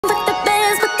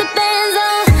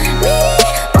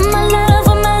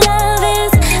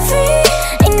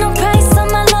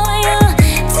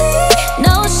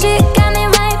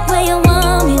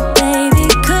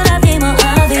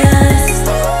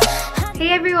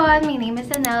everyone! My name is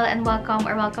Annelle and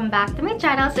welcome back to my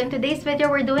channel. So in today's video,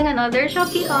 we're doing another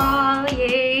Shopee haul!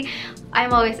 Yay!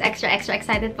 I'm always extra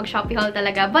excited pag Shopee haul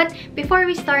talaga. But before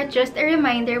we start, just a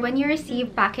reminder, when you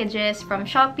receive packages from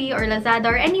Shopee or Lazada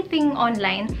or anything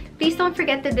online, please don't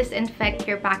forget to disinfect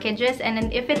your packages. And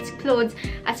then if it's clothes,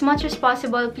 as much as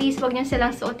possible, please wag nyo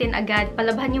silang suotin agad.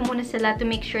 Palabhan nyo muna sila to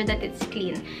make sure that it's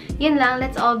clean. Yun lang,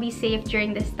 let's all be safe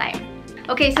during this time.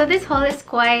 Okay, so this haul is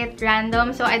quite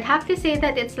random. So I'd have to say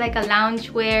that it's like a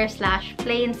loungewear /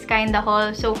 plains kinda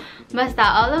haul. So basta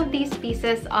all of these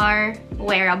pieces are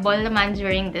wearable naman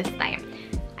during this time.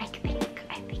 I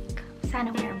think.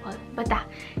 Sana wearable. Basta.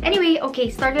 Anyway, okay,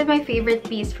 start with my favorite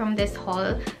piece from this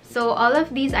haul. So all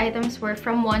of these items were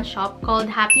from one shop called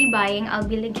Happy Buying. I'll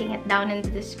be linking it down in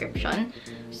the description.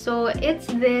 So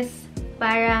it's this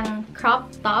parang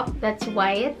crop top that's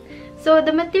white. So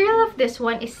the material of this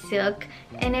one is silk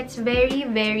and it's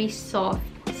very soft.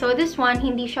 So this one,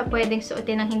 hindi siya pwedeng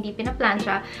suotin ng hindi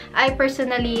pinaplansya. I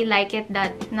personally like it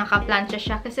that nakaplansya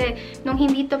siya kasi nung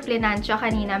hindi to plinansya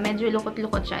kanina, medyo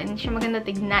lukot-lukot siya. Hindi siya maganda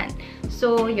tignan.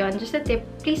 So yon, just a tip,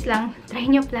 please lang, try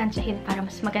nyo plansyahin para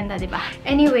mas maganda, diba?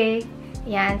 Anyway,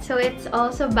 yan. So it's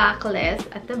also backless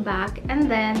at the back. And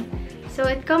then, so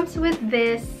it comes with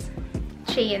this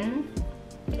chain.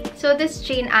 So this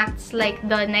chain acts like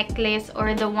the necklace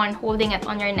or the one holding it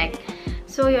on your neck.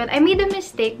 So yun, I made a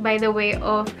mistake by the way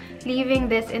of leaving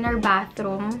this in our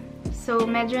bathroom. So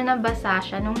medyo nabasa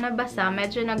siya. Nung nabasa,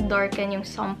 medyo nag-darken yung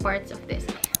some parts of this.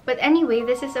 But anyway,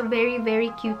 this is a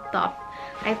very cute top.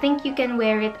 I think you can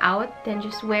wear it out, then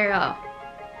just wear a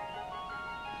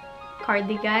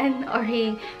cardigan or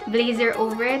a blazer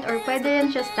over it, or pwede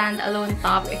rin siya stand-alone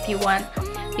top if you want,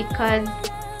 because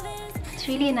it's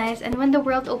really nice. And when the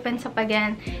world opens up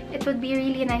again, it would be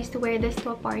really nice to wear this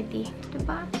to a party.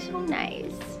 Diba? So nice.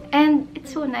 And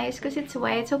it's so nice because it's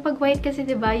white. So pag white kasi,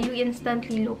 diba, you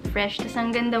instantly look fresh. Tas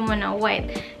ang ganda mo na,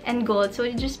 white and gold. So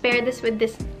you just pair this with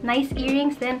this nice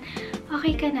earrings, then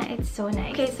okay ka na. It's so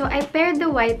nice. Okay, so I paired the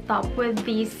white top with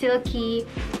the silky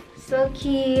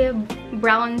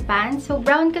brown pants. So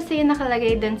brown kasi yung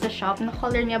nakalagay dun sa shop na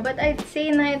color niya, but I'd say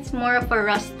na it's more of a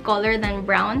rust color than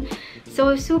brown.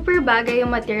 So super bagay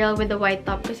yung material with the white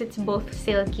top because it's both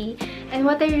silky. And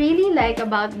what I really like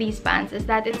about these pants is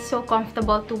that it's so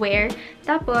comfortable to wear.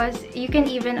 Tapos you can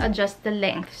even adjust the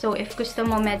length. So if gusto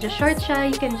mo medyo short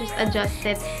siya, you can just adjust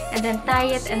it and then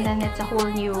tie it, and then it's a whole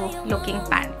new looking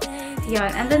pants.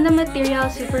 Yun. And then the material,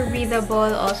 super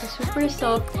breathable, also super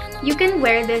soft. You can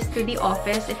wear this to the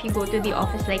office if you go to the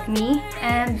office like me.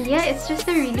 And yeah, it's just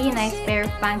a really nice pair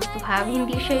of pants to have.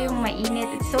 Hindi siya yung mainit.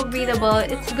 It's so breathable.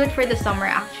 It's good for the summer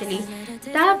actually.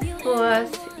 Tapos,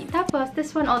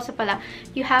 this one also pala,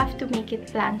 you have to make it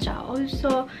plancha.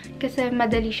 Also, kasi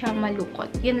madali siya malukot.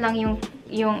 Yun lang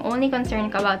yung only concern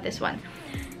ko about this one.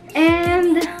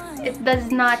 And it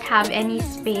does not have any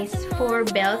space for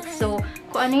belt. So,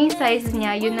 kung ano yung size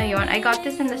niya, yun na yun. I got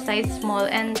this in the size small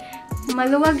and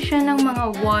maluwag siya ng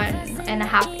mga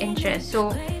 1.5 inches.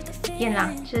 So, yun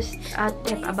lang. Just a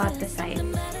tip about the size.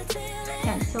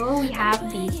 Yan. So, we have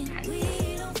these pants.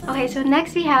 Okay, so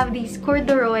next we have these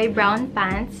corduroy brown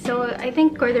pants. So, I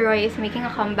think corduroy is making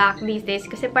a comeback these days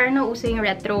kasi parang nauso yung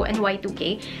retro and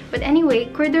Y2K. But anyway,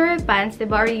 corduroy pants,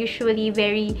 diba, are usually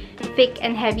very thick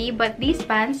and heavy. But these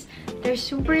pants, they're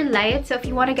super light. So, if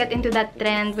you want to get into that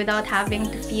trend without having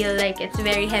to feel like it's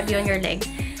very heavy on your legs,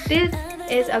 this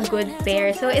is a good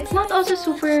pair. So, it's not also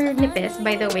super nipis,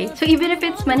 by the way. So, even if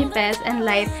it's manipis and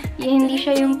light, hindi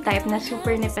siya yung type na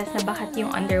super nipis na bakat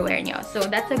yung underwear nyo. So,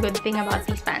 that's a good thing about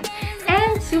these pants.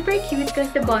 And super cute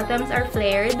because the bottoms are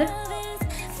flared.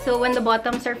 So, when the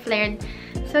bottoms are flared,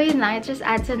 so yun lang, it just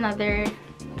adds another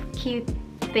cute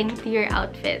thing to your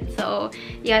outfit. So,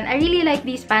 yun. I really like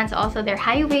these pants also. They're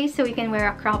high waist, so you can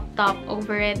wear a crop top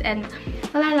over it. And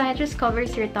wala lang, it just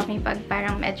covers your tummy pag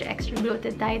parang medyo extra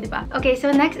bloated tayo, diba? Okay,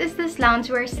 so next is this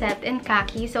loungewear set in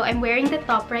khaki. So, I'm wearing the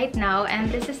top right now,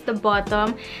 and this is the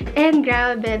bottom. And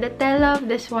grabe, the tela of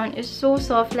this one is so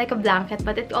soft, like a blanket,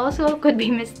 but it also could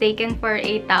be mistaken for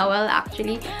a towel,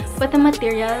 actually. But the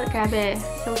material, grabe,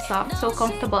 so soft, so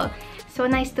comfortable. So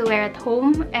nice to wear at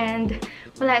home, and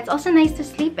wala, it's also nice to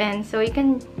sleep in. So you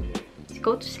can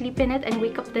go to sleep in it and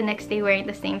wake up the next day wearing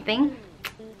the same thing.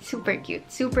 Super cute,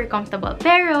 super comfortable.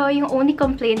 Pero yung only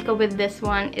complaint ko with this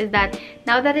one is that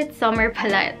now that it's summer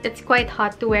pala, it's quite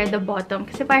hot to wear the bottom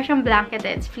kasi parang siyang blanket,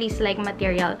 it's fleece-like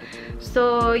material.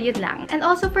 So yun lang. And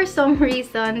also for some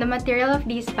reason, the material of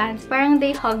these pants, parang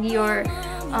they hug your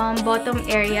bottom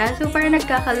area. So parang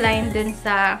nagkaka-line dun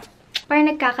sa, parang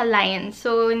nagkaka-line.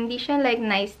 So hindi siya like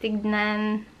nice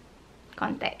tignan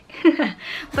konti.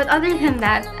 But other than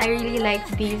that, I really like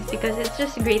these because it's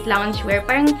just great loungewear.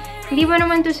 Parang hindi mo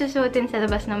naman to susuotin sa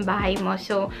labas ng bahay mo.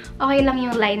 So, okay lang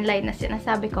yung line-line na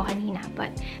sinasabi ko kanina.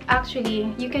 But actually,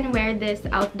 you can wear this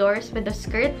outdoors with a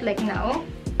skirt like now.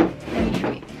 Let me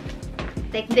show you.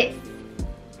 Like this.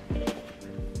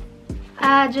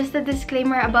 Just a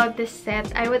disclaimer about this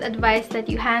set, I would advise that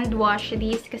you hand wash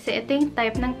these kasi ito yung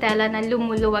type ng tela na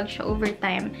lumuluwag siya over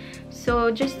time.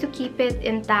 So, just to keep it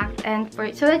intact and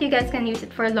so that you guys can use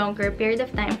it for a longer period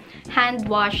of time, hand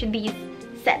wash these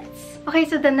sets. Okay,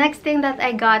 so the next thing that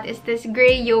I got is this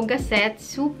gray yoga set.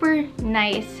 Super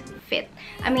nice fit.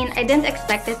 I mean, I didn't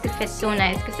expect it to fit so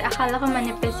nice kasi akala ko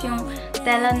manipis yung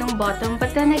tela nung bottom.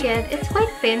 But then again, it's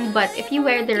quite thin, but if you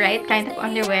wear the right kind of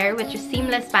underwear, which is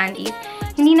seamless panties,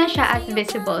 hindi na siya as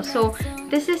visible. So,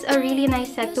 this is a really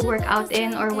nice set to work out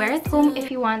in or wear at home if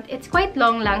you want. It's quite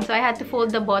long lang, so I had to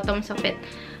fold the bottoms of it.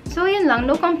 So, yun lang.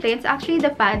 No complaints. Actually,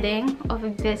 the padding of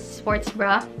this sports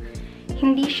bra,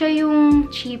 hindi siya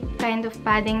yung cheap kind of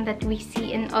padding that we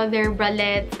see in other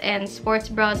bralettes and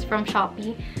sports bras from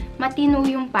Shopee. Matino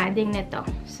yung padding nito.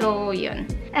 So, yun.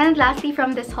 And lastly,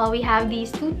 from this haul, we have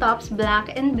these two tops,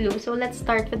 black and blue. So, let's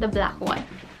start with the black one.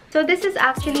 So, this is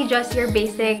actually just your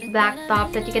basic black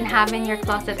top that you can have in your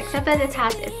closet, except that it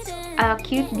has its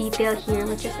cute detail here,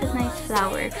 which is a nice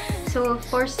flower. So,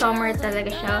 for summer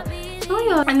talaga siya. So,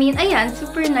 yun. I mean, ayan,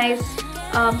 super nice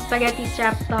spaghetti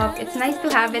strap top. It's nice to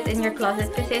have it in your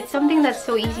closet kasi it's something that's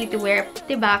so easy to wear.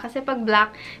 Diba? Kasi pag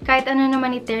black, kahit ano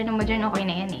naman iterno mo dyan, okay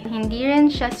na yan eh. Hindi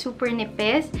rin siya super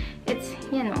nipis. It's,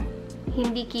 you know,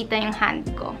 hindi kita yung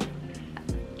hand ko.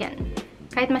 Yan.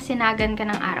 Kahit masinagan ka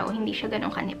ng araw, hindi siya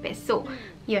ganun kanipis. So,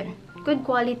 yun. Good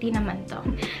quality naman to.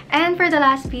 And for the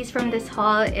last piece from this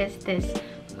haul is this,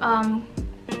 ano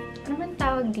man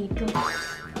tawag dito?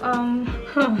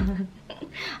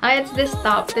 It's this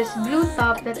top, this blue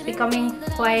top that's becoming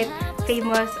quite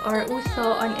famous or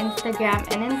uso on Instagram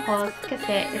and in hauls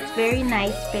kasi it's very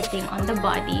nice fitting on the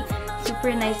body.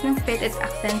 Super nice ng fit. It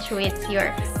accentuates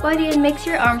your body and makes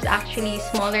your arms actually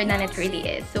smaller than it really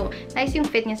is. So, nice yung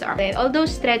fit niya sa arm. Although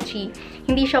stretchy,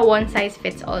 hindi siya one size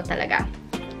fits all talaga.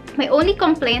 My only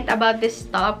complaint about this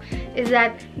top is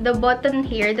that the button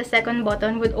here, the second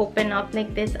button, would open up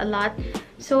like this a lot.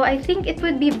 So, I think it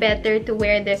would be better to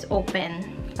wear this open.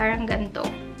 Parang ganito.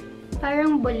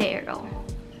 Parang bolero.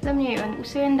 Alam niyo yun,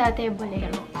 uso yun dati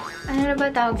bolero. Ano na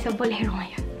ba tawag sa bolero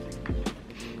ngayon?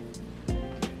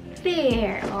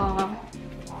 There! Oh.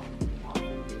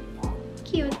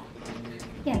 Cute.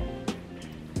 Yan.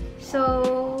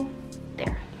 So,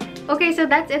 there. Okay, so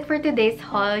that's it for today's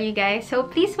haul, you guys. So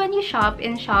please, when you shop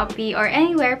in Shopee or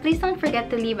anywhere, please don't forget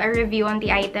to leave a review on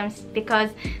the items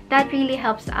because that really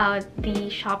helps out the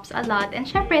shops a lot. And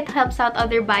syempre, it helps out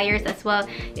other buyers as well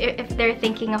if they're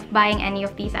thinking of buying any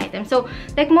of these items. So,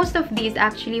 like most of these,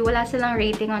 actually, wala silang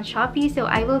rating on Shopee.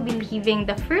 So, I will be leaving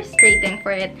the first rating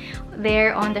for it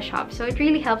there on the shop. So, it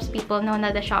really helps people know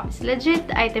na the shop is legit,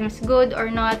 the item is good or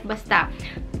not. Basta,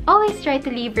 always try to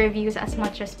leave reviews as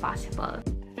much as possible.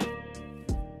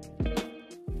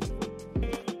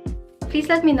 Please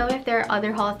let me know if there are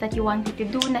other hauls that you want me to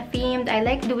do na themed. I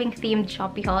like doing themed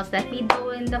Shopee hauls. Let me know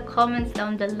in the comments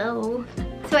down below.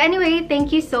 So anyway,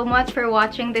 thank you so much for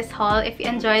watching this haul. If you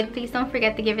enjoyed, please don't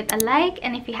forget to give it a like.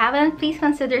 And if you haven't, please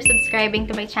consider subscribing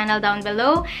to my channel down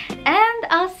below. And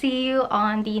I'll see you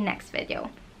on the next video.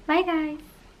 Bye guys!